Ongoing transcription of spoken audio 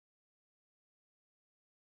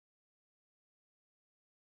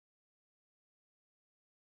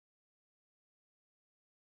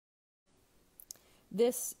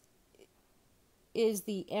This is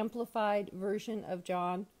the amplified version of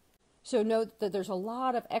John. So note that there's a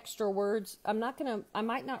lot of extra words. I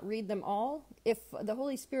might not read them all. If the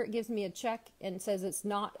Holy Spirit gives me a check and says it's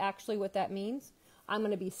not actually what that means, I'm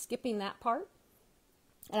going to be skipping that part.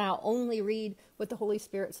 And I'll only read what the Holy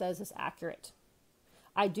Spirit says is accurate.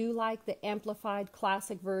 I do like the amplified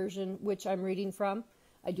classic version, which I'm reading from.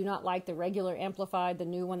 I do not like the regular amplified, the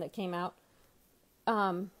new one that came out.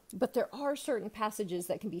 But there are certain passages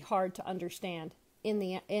that can be hard to understand in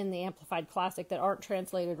the Amplified Classic that aren't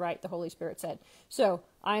translated right, the Holy Spirit said. So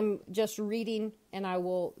I'm just reading, and I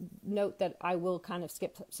will note that I will kind of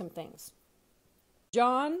skip some things.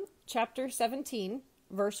 John chapter 17,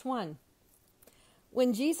 verse 1.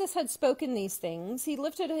 When Jesus had spoken these things, he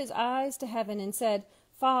lifted his eyes to heaven and said,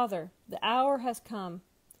 Father, the hour has come.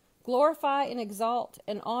 Glorify and exalt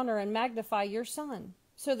and honor and magnify your Son,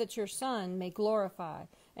 so that your Son may glorify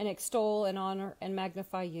and extol and honor and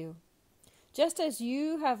magnify you. Just as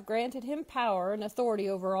you have granted him power and authority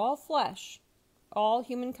over all flesh, all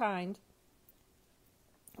humankind,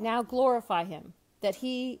 now glorify him, that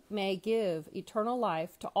he may give eternal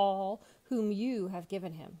life to all whom you have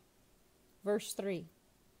given him. Verse 3.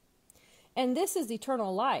 And this is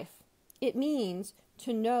eternal life. It means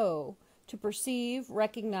to know, to perceive,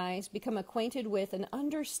 recognize, become acquainted with, and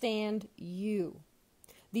understand you,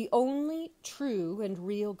 the only true and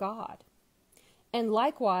real God. And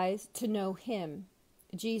likewise to know him,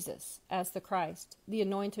 Jesus, as the Christ, the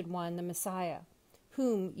Anointed One, the Messiah,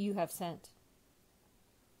 whom you have sent.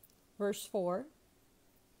 Verse 4.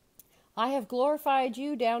 I have glorified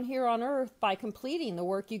you down here on earth by completing the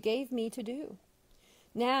work you gave me to do.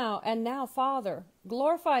 Now, Father,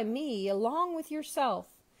 glorify me along with yourself,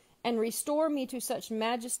 and restore me to such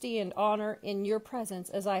majesty and honor in your presence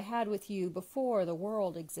as I had with you before the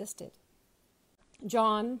world existed.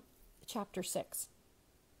 John chapter 6.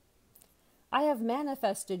 I have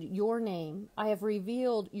manifested your name. I have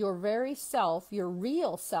revealed your very self, your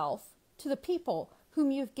real self, to the people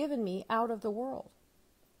whom you have given me out of the world.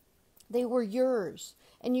 They were yours,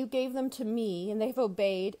 and you gave them to me, and they have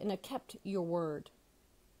obeyed and have kept your word.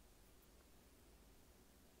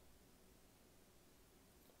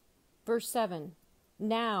 Verse 7.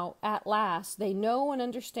 Now, at last, they know and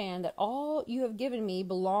understand that all you have given me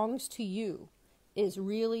belongs to you, is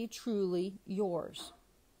really, truly yours.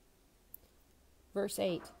 Verse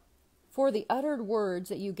 8. For the uttered words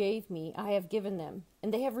that you gave me, I have given them,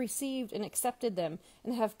 and they have received and accepted them,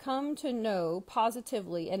 and have come to know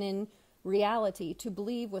positively and in reality to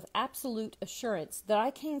believe with absolute assurance that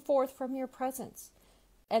I came forth from your presence,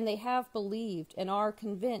 and they have believed and are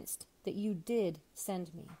convinced that you did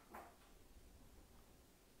send me.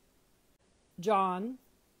 John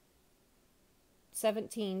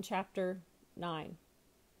 17, chapter 9.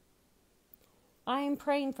 I am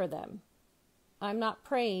praying for them. I am not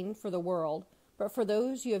praying for the world, but for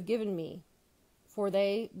those you have given me, for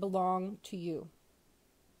they belong to you.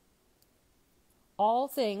 All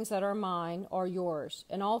things that are mine are yours,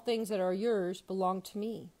 and all things that are yours belong to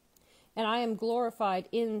me, and I am glorified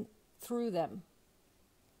through them.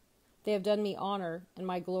 They have done me honor, and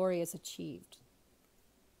my glory is achieved.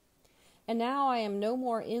 And now I am no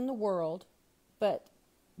more in the world, but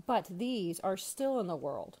these are still in the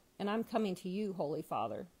world, and I'm coming to you, Holy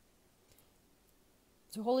Father.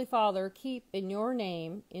 So, Holy Father, keep in your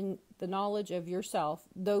name, in the knowledge of yourself,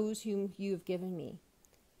 those whom you have given me,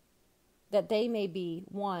 that they may be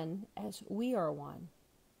one as we are one.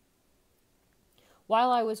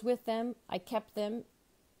 While I was with them, I kept them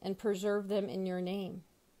and preserved them in your name,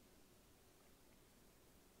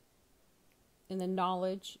 in the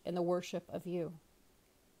knowledge and the worship of you.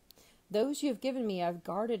 Those you have given me I've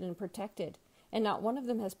guarded and protected, and not one of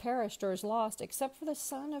them has perished or is lost, except for the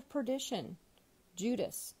son of perdition,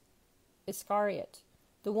 Judas Iscariot,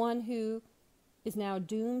 the one who is now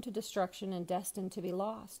doomed to destruction and destined to be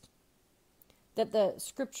lost, that the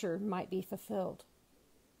scripture might be fulfilled.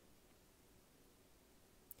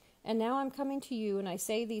 And now I'm coming to you, and I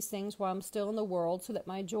say these things while I'm still in the world, so that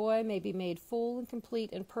my joy may be made full and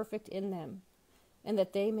complete and perfect in them, and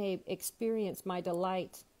that they may experience my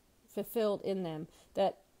delight fulfilled in them,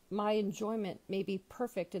 that my enjoyment may be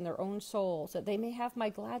perfect in their own souls, that they may have my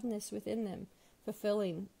gladness within them,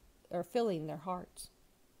 filling their hearts.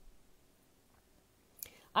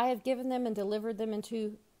 I have given them and delivered them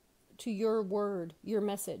into your word, your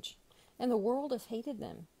message, and the world has hated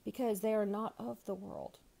them, because they are not of the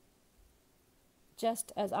world,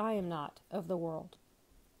 just as I am not of the world.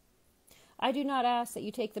 I do not ask that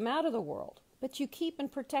you take them out of the world, but you keep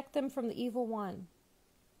and protect them from the evil one.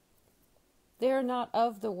 They are not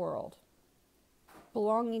of the world,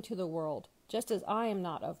 belonging to the world, just as I am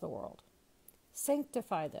not of the world.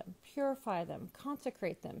 Sanctify them, purify them,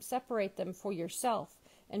 consecrate them, separate them for yourself,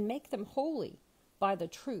 and make them holy by the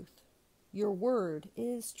truth. Your word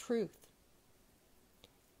is truth.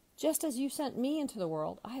 Just as you sent me into the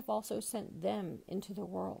world, I have also sent them into the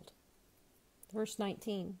world. Verse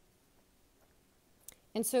 19.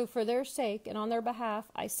 And so for their sake and on their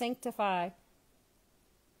behalf, I sanctify,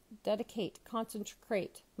 dedicate,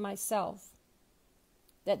 consecrate myself,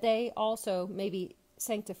 that they also may be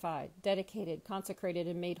sanctified, dedicated, consecrated,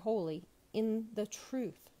 and made holy in the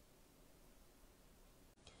truth.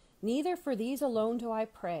 Neither for these alone do I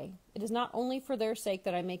pray. It is not only for their sake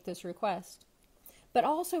that I make this request, but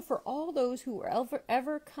also for all those who will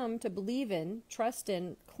ever come to believe in, trust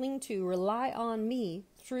in, cling to, rely on me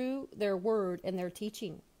through their word and their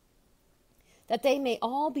teaching, that they may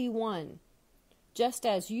all be one, just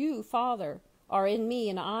as you, Father, are in me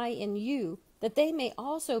and I in you, that they may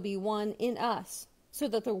also be one in us, so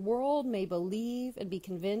that the world may believe and be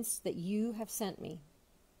convinced that you have sent me.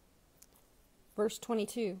 Verse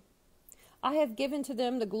 22. I have given to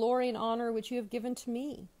them the glory and honor which you have given to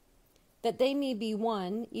me, that they may be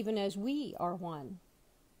one, even as we are one.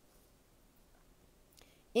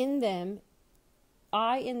 In them,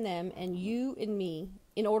 I in them, and you in me,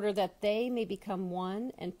 in order that they may become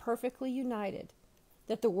one and perfectly united,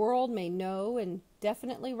 that the world may know and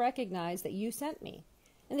definitely recognize that you sent me,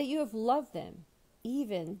 and that you have loved them,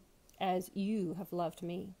 even as you have loved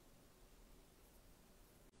me.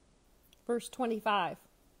 Verse 25.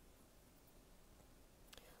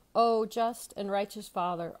 O just and righteous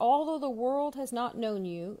Father, although the world has not known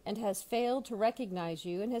you, and has failed to recognize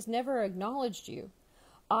you, and has never acknowledged you,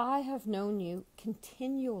 I have known you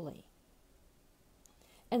continually.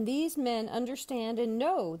 And these men understand and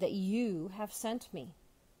know that you have sent me.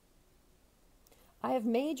 I have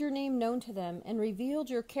made your name known to them, and revealed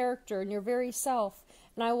your character and your very self,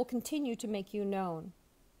 and I will continue to make you known,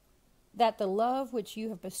 that the love which you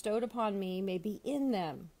have bestowed upon me may be in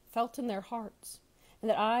them, felt in their hearts, and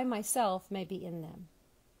that I myself may be in them.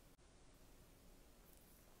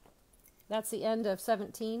 That's the end of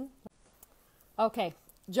 17. Okay,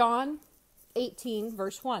 John 18,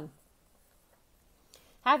 verse 1.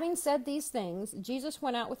 Having said these things, Jesus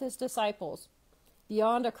went out with his disciples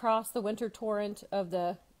beyond across the winter torrent of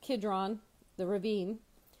the Kidron, the ravine,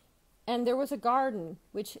 and there was a garden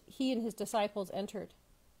which he and his disciples entered.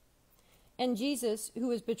 And Jesus, who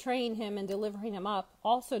was betraying him and delivering him up,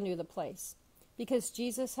 also knew the place, because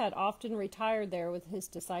Jesus had often retired there with his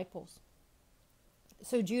disciples.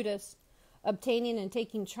 So Judas, obtaining and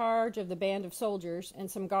taking charge of the band of soldiers and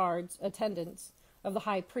some guards, attendants of the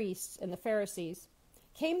high priests and the Pharisees,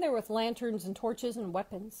 came there with lanterns and torches and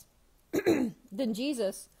weapons. Then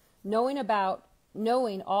Jesus, knowing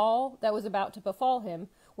all that was about to befall him,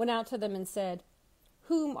 went out to them and said,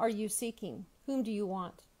 Whom are you seeking? Whom do you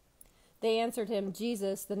want? They answered him,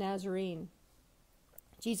 Jesus the Nazarene.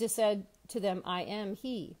 Jesus said to them, I am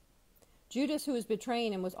he. Judas, who was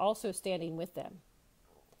betraying him, was also standing with them.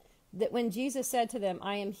 That when Jesus said to them,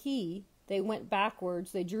 I am he, they went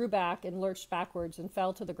backwards, they drew back and lurched backwards and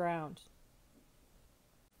fell to the ground.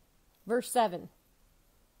 Verse 7.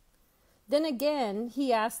 Then again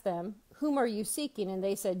he asked them, Whom are you seeking? And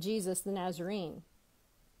they said, Jesus the Nazarene.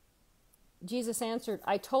 Jesus answered,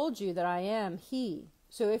 I told you that I am he.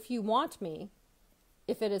 So if you want me,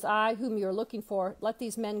 if it is I whom you are looking for, let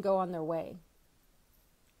these men go on their way.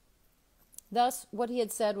 Thus what he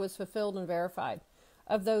had said was fulfilled and verified.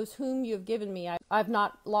 Of those whom you have given me, I have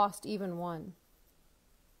not lost even one.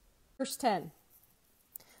 Verse 10.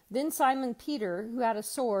 Then Simon Peter, who had a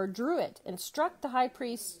sword, drew it and struck the high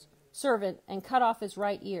priest's servant and cut off his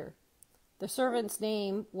right ear. The servant's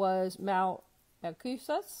name was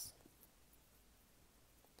Malchus.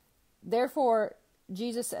 Therefore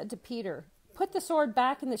Jesus said to Peter, Put the sword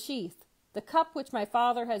back in the sheath. The cup which my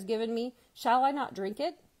Father has given me, shall I not drink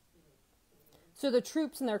it? So the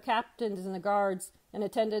troops and their captains and the guards and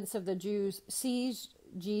attendants of the Jews seized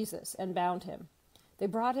Jesus and bound him. They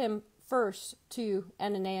brought him first to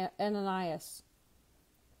Ananias,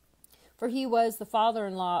 for he was the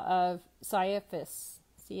father-in-law of Caiaphas,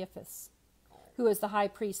 who was the high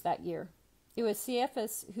priest that year. It was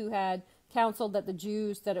Caiaphas who had counseled that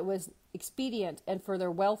it was expedient and for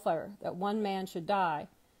their welfare that one man should die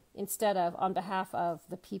instead of on behalf of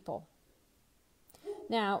the people.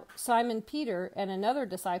 Now Simon Peter and another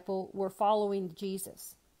disciple were following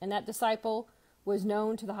Jesus, and that disciple was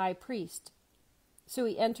known to the high priest. So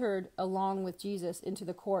he entered along with Jesus into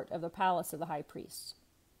the court of the palace of the high priest.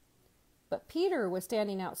 But Peter was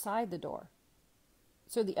standing outside the door.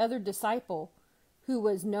 So the other disciple, who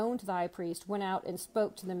was known to the high priest, went out and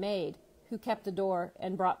spoke to the maid who kept the door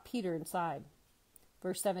and brought Peter inside.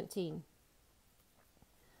 Verse 17.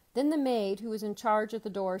 Then the maid who was in charge at the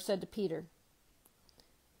door said to Peter,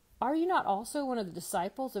 "Are you not also one of the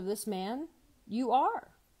disciples of this man? You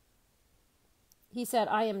are." He said,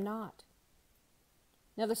 "I am not."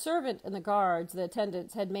 Now the servant and the guards, the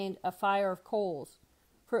attendants, had made a fire of coals,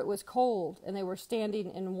 for it was cold, and they were standing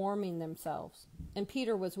and warming themselves. And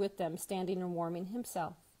Peter was with them, standing and warming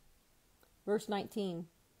himself. Verse 19.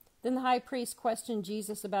 Then the high priest questioned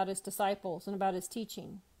Jesus about his disciples and about his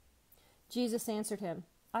teaching. Jesus answered him,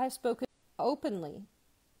 "I have spoken openly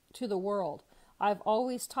to the world. I have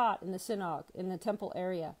always taught in the synagogue, in the temple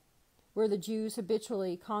area, where the Jews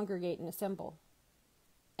habitually congregate and assemble.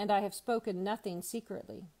 And I have spoken nothing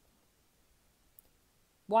secretly.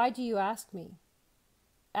 Why do you ask me?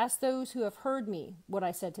 Ask those who have heard me what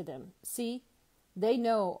I said to them. See, they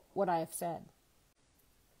know what I have said."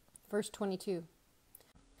 Verse 22.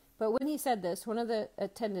 But when he said this, one of the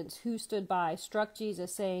attendants who stood by struck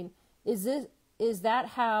Jesus, saying, Is that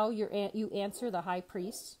how you answer the high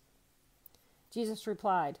priests?" Jesus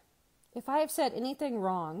replied, "If I have said anything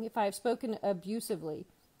wrong, if I have spoken abusively,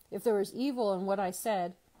 if there was evil in what I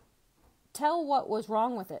said, tell what was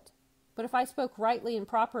wrong with it. But if I spoke rightly and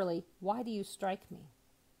properly, why do you strike me?"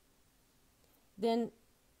 Then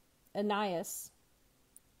Ananias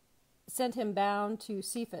sent him bound to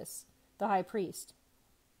Cephas, the high priest.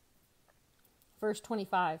 Verse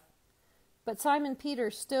 25. But Simon Peter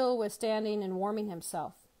still was standing and warming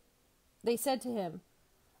himself. They said to him,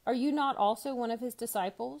 "Are you not also one of his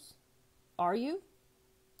disciples? Are you?"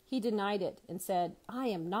 He denied it and said, "I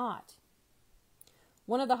am not."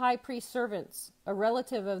 One of the high priest's servants, a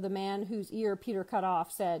relative of the man whose ear Peter cut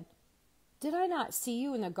off, said, "Did I not see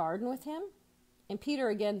you in the garden with him?" And Peter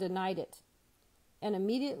again denied it. And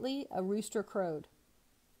immediately a rooster crowed.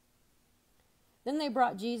 Then they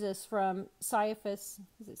brought Jesus from Caiaphas,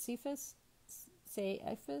 is it Cephas?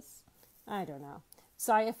 Caiaphas? I don't know.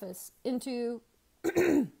 Caiaphas, into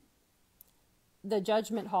the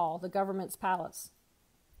judgment hall, the government's palace.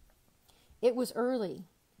 It was early.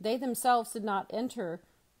 They themselves did not enter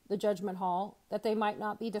the judgment hall, that they might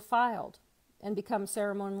not be defiled and become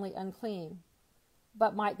ceremonially unclean,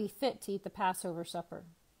 but might be fit to eat the Passover supper.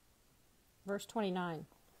 Verse 29.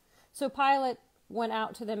 So Pilate went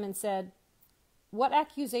out to them and said, "What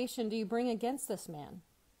accusation do you bring against this man?"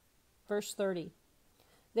 Verse 30.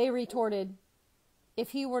 They retorted,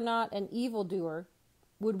 "If he were not an evildoer,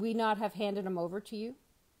 would we not have handed him over to you?"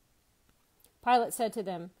 Pilate said to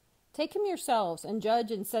them, "Take him yourselves, and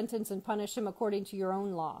judge and sentence and punish him according to your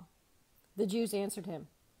own law." The Jews answered him,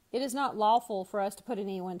 "It is not lawful for us to put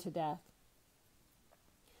anyone to death."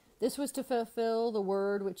 This was to fulfill the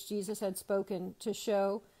word which Jesus had spoken, to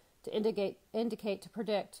show, to indicate, to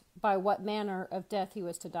predict by what manner of death he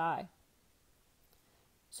was to die.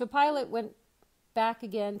 So Pilate went back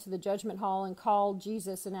again to the judgment hall and called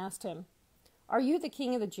Jesus and asked him, "Are you the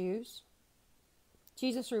king of the Jews?"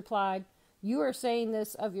 Jesus replied, "You are saying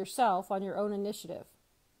this of yourself on your own initiative.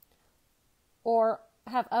 Or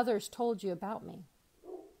have others told you about me?"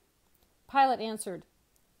 Pilate answered,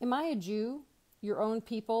 "Am I a Jew? Your own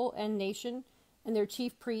people and nation and their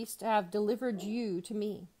chief priests have delivered you to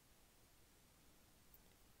me.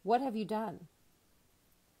 What have you done?"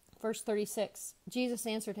 Verse 36, Jesus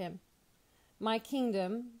answered him, "My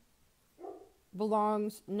kingdom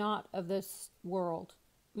belongs not of this world.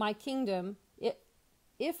 My kingdom,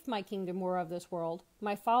 if my kingdom were of this world,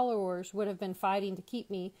 my followers would have been fighting to keep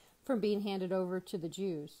me from being handed over to the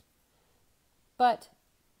Jews. But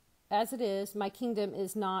as it is, my kingdom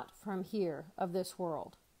is not from here, of this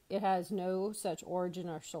world. It has no such origin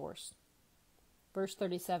or source." Verse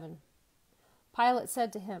 37. Pilate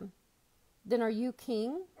said to him, Then are you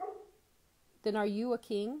king? Then are you a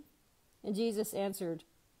king?" And Jesus answered,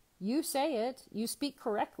 "You say it, you speak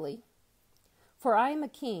correctly. For I am a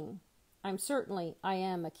king. I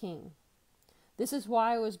am a king. This is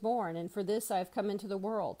why I was born, and for this I have come into the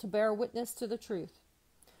world, to bear witness to the truth.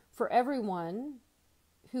 For everyone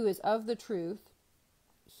who is of the truth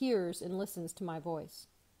hears and listens to my voice."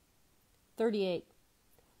 38.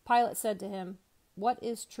 Pilate said to him, "What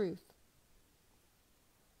is truth?"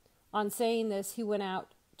 On saying this, he went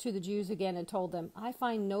out to the Jews again and told them, "I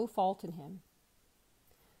find no fault in him.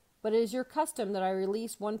 But it is your custom that I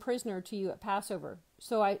release one prisoner to you at Passover.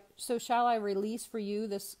 So shall I release for you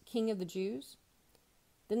this king of the Jews?"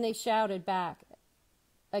 Then they shouted back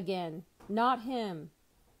again, "Not him,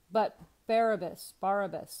 but Barabbas."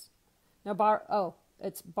 Now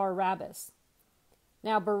it's Barabbas.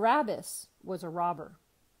 Now Barabbas was a robber.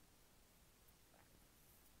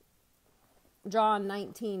 John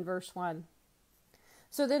 19, verse 1.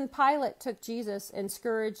 So then Pilate took Jesus and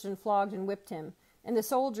scourged and flogged and whipped him. And the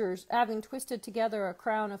soldiers, having twisted together a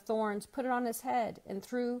crown of thorns, put it on his head and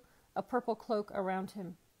threw a purple cloak around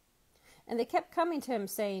him. And they kept coming to him,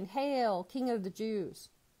 saying, "Hail, King of the Jews!"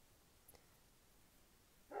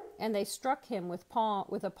 And they struck him with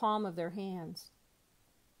a palm of their hands.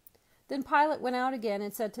 Then Pilate went out again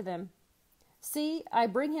and said to them, "See, I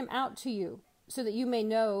bring him out to you, so that you may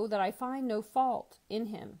know that I find no fault in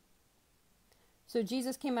him." So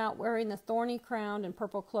Jesus came out wearing the thorny crown and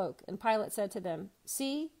purple cloak, and Pilate said to them,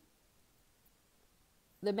 "See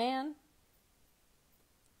the man?"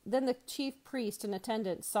 Then the chief priest and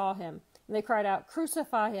attendants saw him, and they cried out,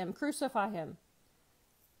 "Crucify him! Crucify him!"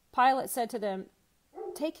 Pilate said to them,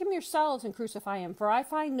 "Take him yourselves and crucify him, for I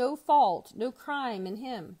find no fault, no crime in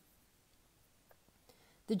him."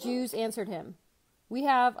 The Jews answered him, "We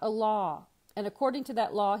have a law, and according to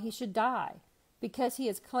that law he should die, because he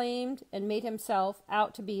has claimed and made himself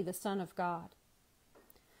out to be the Son of God."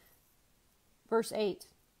 Verse 8.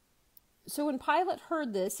 So when Pilate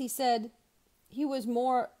heard this, he said he was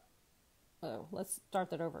more... Oh, let's start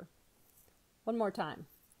that over. One more time.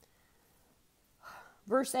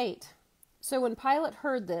 Verse 8. So when Pilate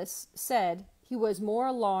heard this, said he was more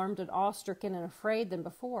alarmed and awe-stricken and afraid than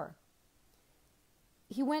before.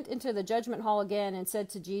 He went into the judgment hall again and said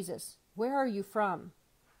to Jesus, "Where are you from?"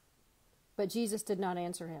 But Jesus did not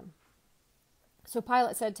answer him. So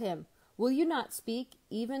Pilate said to him, "Will you not speak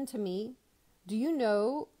even to me? Do you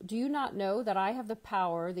not know that I have the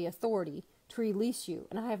power, the authority to release you,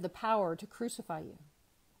 and I have the power to crucify you?"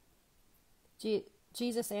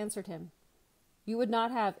 Jesus answered him, "You would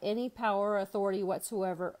not have any power or authority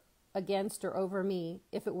whatsoever against or over me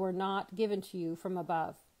if it were not given to you from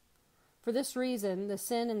above. For this reason, the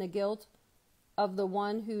sin and the guilt of the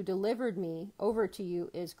one who delivered me over to you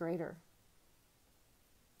is greater."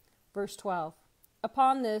 Verse 12.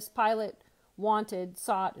 Upon this, Pilate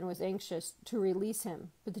sought, and was anxious to release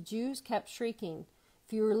him. But the Jews kept shrieking,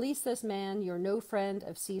 "If you release this man, you're no friend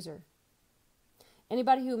of Caesar.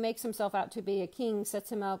 Anybody who makes himself out to be a king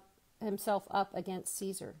sets himself up against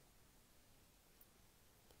Caesar."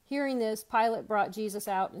 Hearing this, Pilate brought Jesus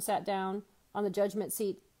out and sat down on the judgment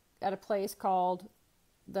seat at a place called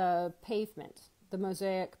the Pavement, the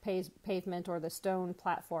Mosaic pavement, or the stone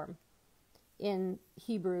platform, in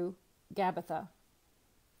Hebrew, Gabbatha.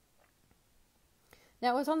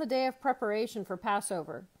 Now it was on the day of preparation for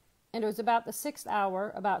Passover, and it was about the 6th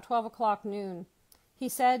hour, about 12 o'clock noon. He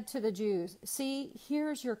said to the Jews, "See,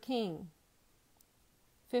 here's your king."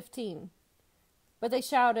 15. But they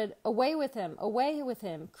shouted, away with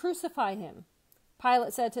him, crucify him."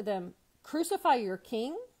 Pilate said to them, "Crucify your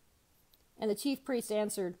king?" And the chief priests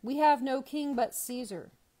answered, "We have no king but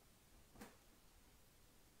Caesar."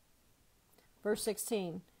 Verse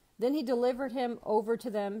 16. Then he delivered him over to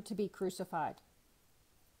them to be crucified.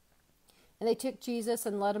 And they took Jesus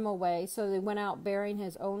and led him away, so they went out bearing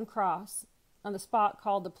his own cross on the spot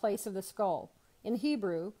called the place of the skull. In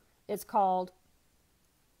Hebrew, it's called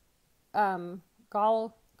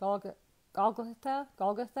Golgotha.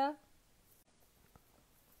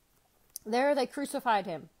 There they crucified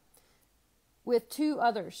him with 2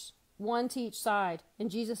 others, one to each side,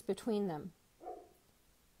 and Jesus between them.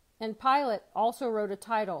 And Pilate also wrote a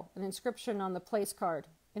title, an inscription on the place card,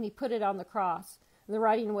 and he put it on the cross. And the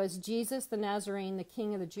writing was, "Jesus the Nazarene, the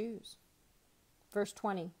King of the Jews." Verse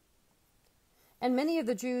 20. And many of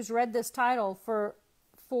the Jews read this title, for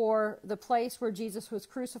the place where Jesus was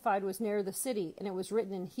crucified was near the city, and it was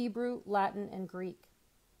written in Hebrew, Latin, and Greek.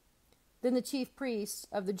 Then the chief priests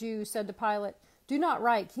of the Jews said to Pilate, "Do not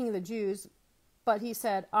write King of the Jews," but he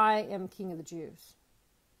said, "I am King of the Jews."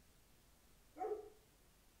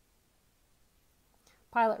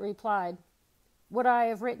 Pilate replied, "What I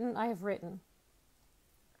have written, I have written."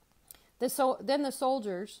 Then the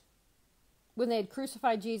soldiers, when they had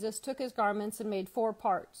crucified Jesus, took his garments and made 4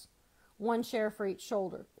 parts, 1 share for each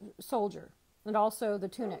soldier, and also the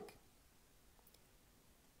tunic.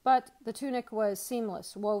 But the tunic was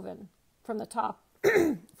seamless, woven from the top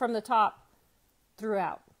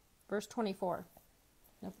throughout. Verse 24.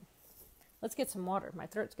 Let's get some water. My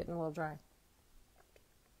throat's getting a little dry.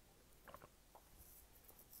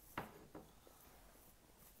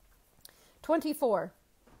 24.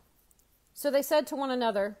 So they said to one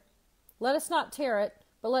another, "Let us not tear it,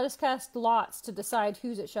 but let us cast lots to decide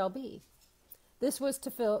whose it shall be." This was to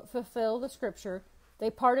fulfill the scripture, "They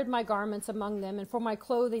parted my garments among them, and for my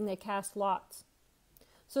clothing they cast lots."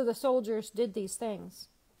 So the soldiers did these things.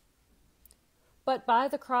 But by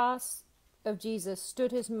the cross of Jesus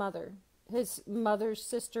stood his mother's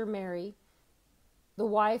sister Mary, the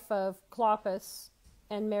wife of Clopas,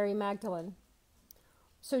 and Mary Magdalene.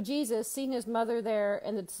 So Jesus, seeing his mother there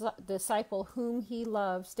and the disciple whom he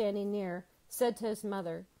loved standing near, said to his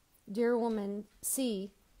mother, Dear woman,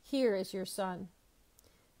 see, here is your son.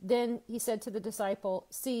 Then he said to the disciple,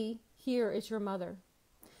 See, here is your mother.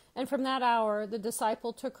 And from that hour the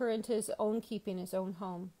disciple took her into his own keeping, his own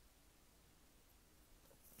home.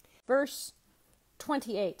 Verse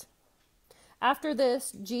 28. After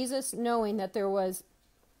this, Jesus, knowing that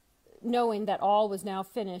all was now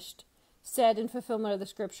finished, said in fulfillment of the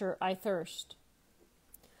scripture, I thirst.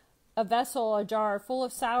 A vessel, a jar full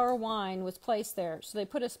of sour wine was placed there. So they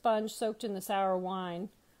put a sponge soaked in the sour wine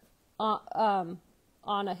on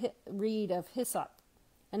a reed of hyssop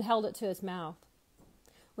and held it to his mouth.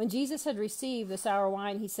 When Jesus had received the sour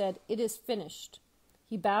wine, he said, It is finished.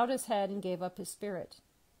 He bowed his head and gave up his spirit.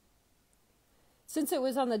 Since it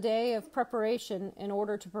was on the day of preparation, in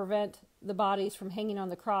order to prevent the bodies from hanging on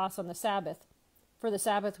the cross on the Sabbath, for the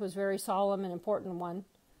Sabbath was a very solemn and important one,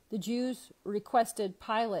 the Jews requested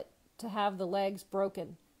Pilate to have the legs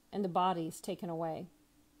broken and the bodies taken away.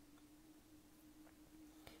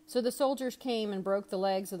 So the soldiers came and broke the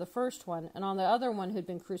legs of the first one and on the other one who had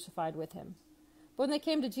been crucified with him. But when they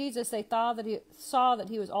came to Jesus, they saw that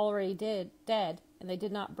he was already dead, and they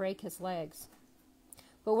did not break his legs.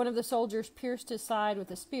 But one of the soldiers pierced his side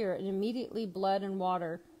with a spear, and immediately blood and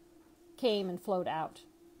water came and flowed out.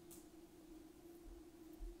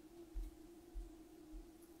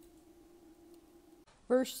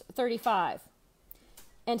 Verse 35.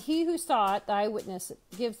 And he who saw it, the eyewitness,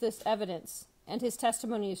 gives this evidence, and his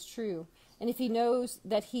testimony is true. And if he knows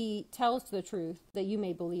that he tells the truth, that you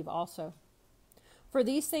may believe also. For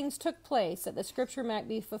these things took place, that the scripture might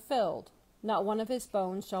be fulfilled. Not one of his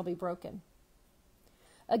bones shall be broken.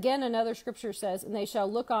 Again, another scripture says, And they shall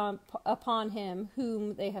look upon him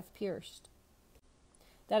whom they have pierced.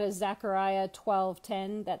 That is Zechariah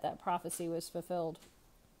 12:10, that prophecy was fulfilled.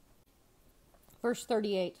 Verse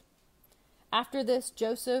 38. After this,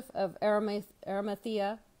 Joseph of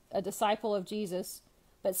Arimathea, a disciple of Jesus,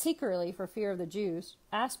 but secretly for fear of the Jews,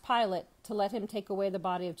 asked Pilate to let him take away the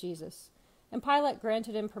body of Jesus. And Pilate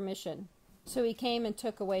granted him permission. So he came and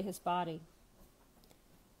took away his body.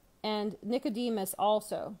 And Nicodemus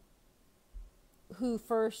also, who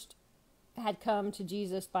first had come to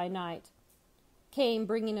Jesus by night, came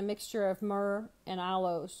bringing a mixture of myrrh and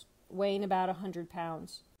aloes, weighing about 100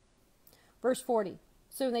 pounds. Verse 40.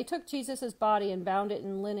 So when they took Jesus' body and bound it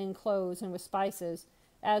in linen clothes and with spices,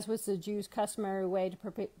 as was the Jews' customary way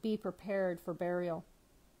to be prepared for burial.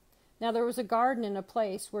 Now there was a garden in a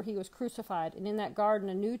place where he was crucified, and in that garden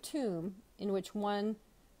a new tomb in which one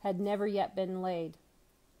had never yet been laid.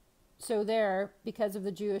 So there, because of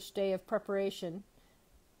the Jewish day of preparation,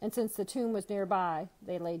 and since the tomb was nearby,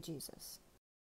 they laid Jesus.